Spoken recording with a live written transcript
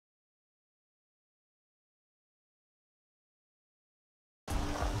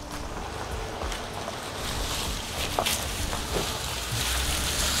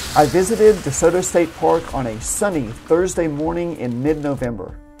I visited DeSoto State Park on a sunny Thursday morning in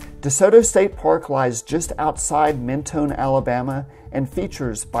mid-November. DeSoto State Park lies just outside Mentone, Alabama, and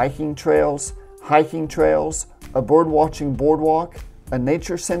features biking trails, hiking trails, a bird-watching boardwalk, a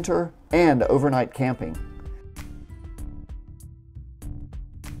nature center, and overnight camping.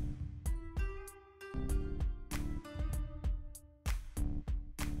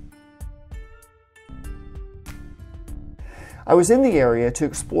 I was in the area to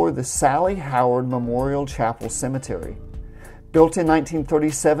explore the Sallie Howard Memorial Chapel cemetery. Built in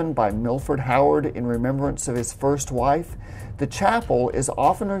 1937 by Milford Howard in remembrance of his first wife, the chapel is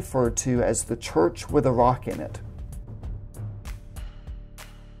often referred to as the church with a rock in it.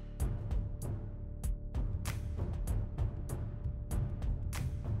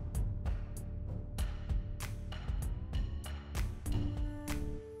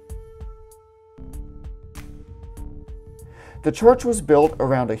 The church was built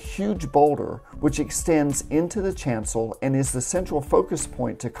around a huge boulder which extends into the chancel and is the central focus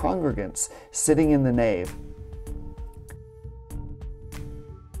point to congregants sitting in the nave.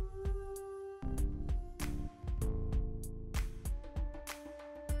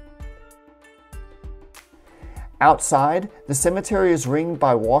 Outside, the cemetery is ringed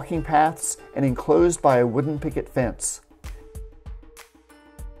by walking paths and enclosed by a wooden picket fence.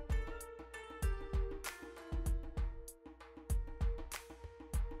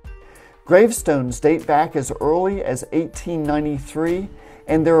 Gravestones date back as early as 1893,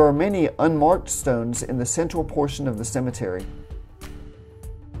 and there are many unmarked stones in the central portion of the cemetery.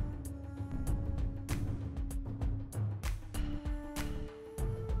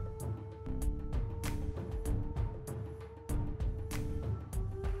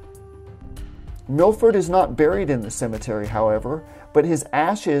 Milford is not buried in the cemetery, however, but his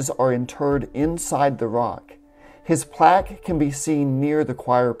ashes are interred inside the rock. His plaque can be seen near the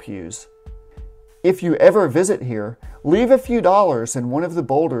choir pews. If you ever visit here, leave a few dollars in one of the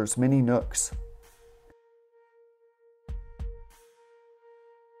boulder's many nooks.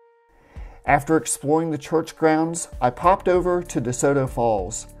 After exploring the church grounds, I popped over to DeSoto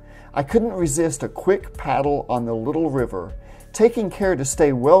Falls. I couldn't resist a quick paddle on the little river, taking care to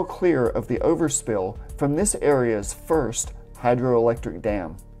stay well clear of the overspill from this area's first hydroelectric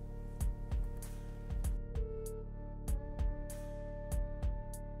dam.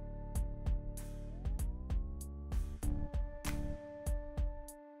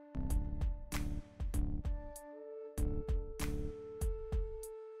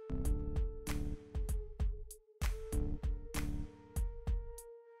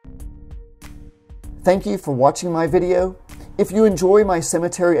 Thank you for watching my video. If you enjoy my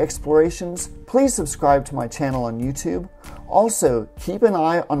cemetery explorations, please subscribe to my channel on YouTube. Also, keep an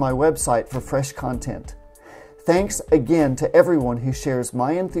eye on my website for fresh content. Thanks again to everyone who shares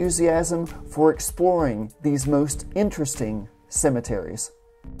my enthusiasm for exploring these most interesting cemeteries.